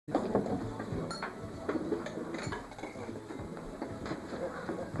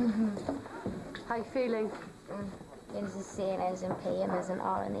How you feeling? There's a C and O's and P and there's an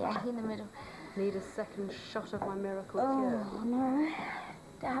R and the A in the middle. Need a second shot of my miracle cure? Oh, no.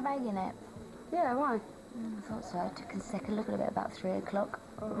 Do I have egg in it? Yeah, why? I thought so. I took a second look at it about 3 o'clock.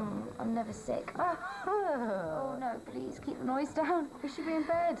 I'm never sick. Oh, no, please, keep the noise down. We should be in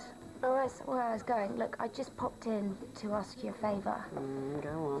bed. Oh, that's where I was going. Look, I just popped in to ask you a favour. Go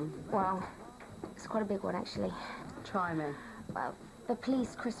on. Well, it's quite a big one, actually. Try me. Well, the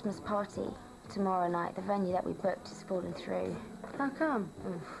police Christmas party tomorrow night, the venue that we booked is falling through. How come?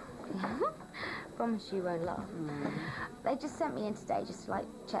 Promise you won't laugh. They just sent me in today just to, like,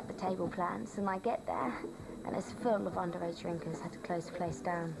 check the table plans, and I get there, and it's full of underage drinkers. Had to close the place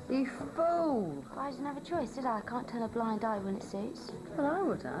down. You fool! I didn't have a choice, did I? I can't turn a blind eye when it suits. Well, I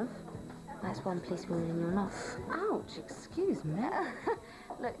would have. That's one policewoman and you're not. Ouch, excuse me.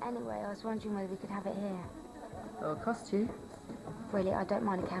 Look, anyway, I was wondering whether we could have it here. It'll cost you. Really, I don't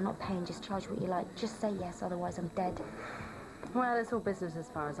mind, okay? I'm not paying, just charge what you like. Just say yes, otherwise I'm dead. Well, it's all business as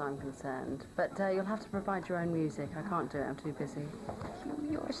far as I'm concerned. But you'll have to provide your own music. I can't do it, I'm too busy.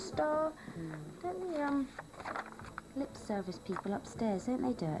 You're a star. Don't the, lip service people upstairs, don't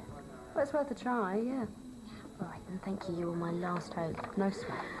they do it? Well, it's worth a try, yeah. All right, then thank you. You're my last hope. No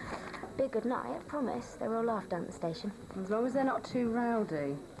sweat. Be a good night, I promise. They're all laughed down at the station. As long as they're not too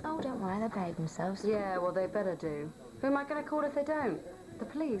rowdy. Oh, don't worry, they'll behave themselves. Yeah, well, they better do. Who am I going to call if they don't? The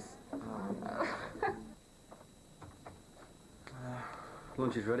police.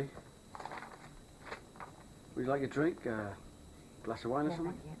 Lunch is ready. Would you like a drink? Glass of wine or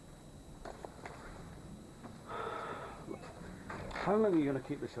something? How long are you going to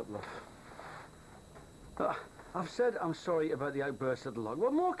keep this up, love? I've said I'm sorry about the outburst of the log.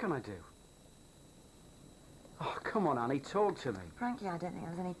 What more can I do? Oh, come on, Annie, talk to me. Frankly, I don't think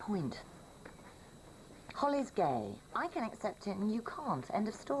there's any point. Holly's gay. I can accept it and you can't. End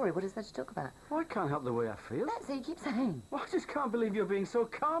of story. What is there to talk about? Well, I can't help the way I feel. That's what you keep saying. Well, I just can't believe you're being so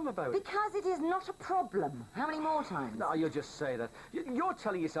calm about it. Because it is not a problem. How many more times? No, you'll just say that. You're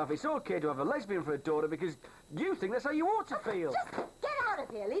telling yourself it's okay to have a lesbian for a daughter because you think that's how you ought to feel. Just get out of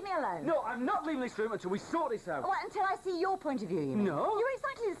here. Leave me alone. No, I'm not leaving this room until we sort this out. What, until I see your point of view, you mean? No. You're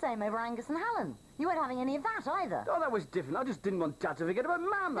exactly the same over Angus and Helen. You weren't having any of that either. Oh, that was different. I just didn't want Dad to forget about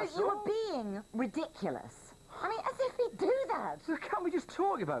Mam, that's you all. were being ridiculous. I mean, as if we do that. So can't we just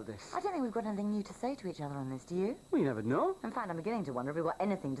talk about this? I don't think we've got anything new to say to each other on this, do you? Well, you never know. In fact, I'm beginning to wonder if we've got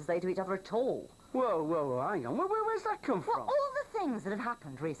anything to say to each other at all. Whoa, hang on. Where's that come from? Well, all the things that have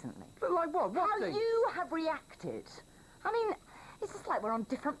happened recently. But like what? What How thing? you have reacted. I mean, it's just like we're on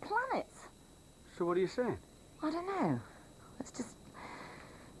different planets. So what are you saying? I don't know. It's just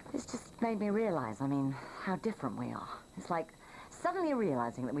made me realise, I mean, how different we are. It's like suddenly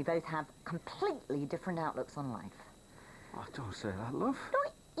realising that we both have completely different outlooks on life. Oh, don't say that, love.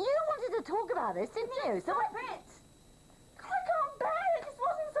 No, you wanted to talk about this, didn't you? So I can't bear it. This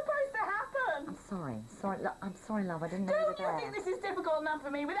wasn't supposed to happen. I'm sorry. I'm sorry, love. I didn't know you were Don't you there. think this is difficult enough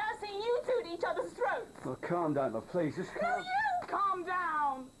for me without seeing you two at each other's throats? Well, calm down, love. Please, just No, calm. you calm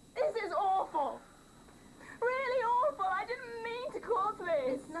down. This is awful. Really awful. I didn't mean to cause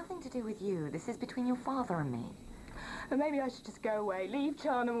this. It's nothing to do with you. This is between your father and me. But maybe I should just go away. Leave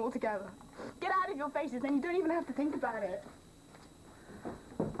Charnham altogether. Get out of your faces, then you don't even have to think about it.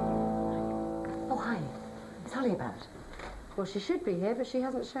 Oh, hi. Is Holly about? Well, she should be here, but she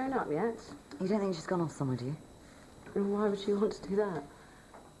hasn't shown up yet. You don't think she's gone off somewhere, do you? And why would she want to do that?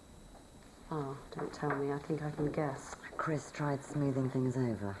 Oh, don't tell me. I think I can guess. Chris tried smoothing things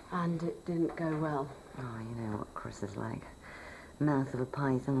over. And it didn't go well. Oh, you know what Chris is like. Mouth of a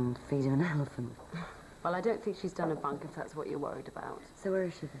python and feet of an elephant. Well, I don't think she's done a bunk if that's what you're worried about. So where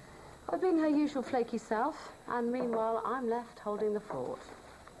is she then? I've been her usual flaky self, and meanwhile, I'm left holding the fort.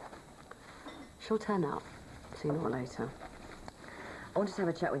 She'll turn up, sooner or later. I wanted to have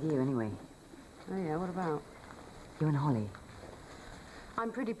a chat with you anyway. Oh, yeah, what about? You and Holly.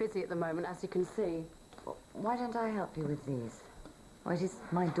 I'm pretty busy at the moment, as you can see. Why don't I help you with these? Well, it is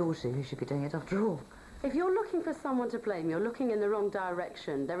my daughter who should be doing it after all. If you're looking for someone to blame, you're looking in the wrong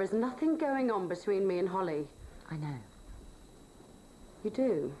direction. There is nothing going on between me and Holly. I know. You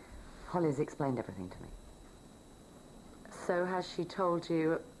do? Holly's explained everything to me. So has she told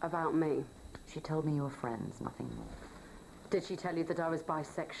you about me? She told me you were friends, nothing more. Did she tell you that I was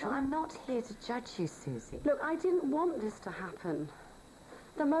bisexual? Well, I'm not here to judge you, Susie. Look, I didn't want this to happen.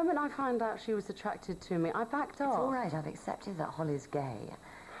 The moment I found out she was attracted to me, I backed off. It's all right, I've accepted that Holly's gay.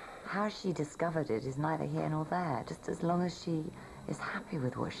 How she discovered it is neither here nor there, just as long as she is happy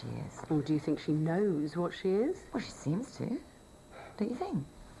with what she is. Oh, do you think she knows what she is? Well, she seems to. Don't you think?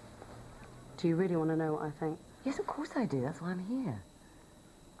 Do you really want to know what I think? Yes, of course I do. That's why I'm here.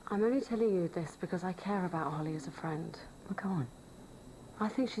 I'm only telling you this because I care about Holly as a friend. Well, go on. I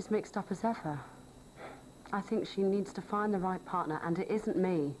think she's mixed up as ever. I think she needs to find the right partner, and it isn't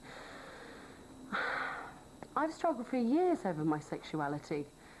me. I've struggled for years over my sexuality.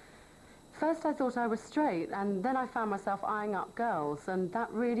 First I thought I was straight, and then I found myself eyeing up girls, and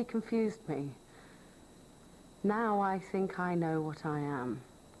that really confused me. Now I think I know what I am,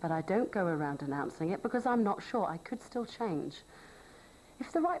 but I don't go around announcing it because I'm not sure. I could still change.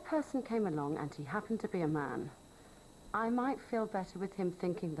 If the right person came along and he happened to be a man, I might feel better with him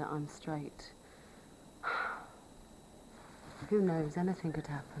thinking that I'm straight. Who knows? Anything could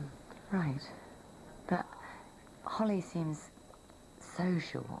happen. Right. But Holly seems so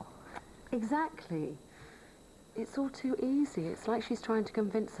sure. Exactly. It's all too easy. It's like she's trying to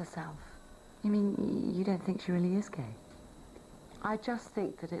convince herself. You mean you don't think she really is gay? I just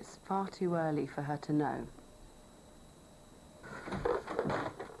think that it's far too early for her to know.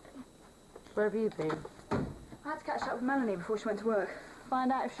 Where have you been? I had to catch up with Melanie before she went to work.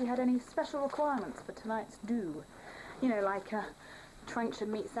 Find out if she had any special requirements for tonight's do. You know, like trench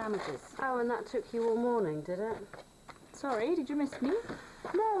and meat sandwiches. Oh, and that took you all morning, did it? Sorry, did you miss me?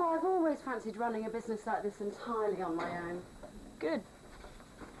 No, I've always fancied running a business like this entirely on my own. Good.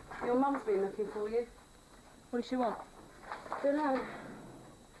 Your mum's been looking for you. What does she want? Dunno.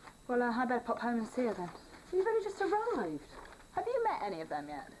 Well, I better pop home and see her then. You've only just arrived. Have you met any of them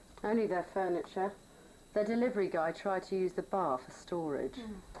yet? Only their furniture. Their delivery guy tried to use the bar for storage.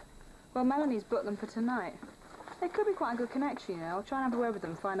 Well, Melanie's booked them for tonight. They could be quite a good connection, you know. I'll try and have a word with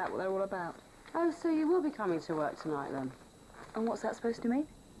them and find out what they're all about. Oh, so you will be coming to work tonight, then? And what's that supposed to mean?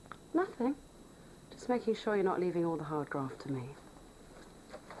 Nothing. Just making sure you're not leaving all the hard graft to me.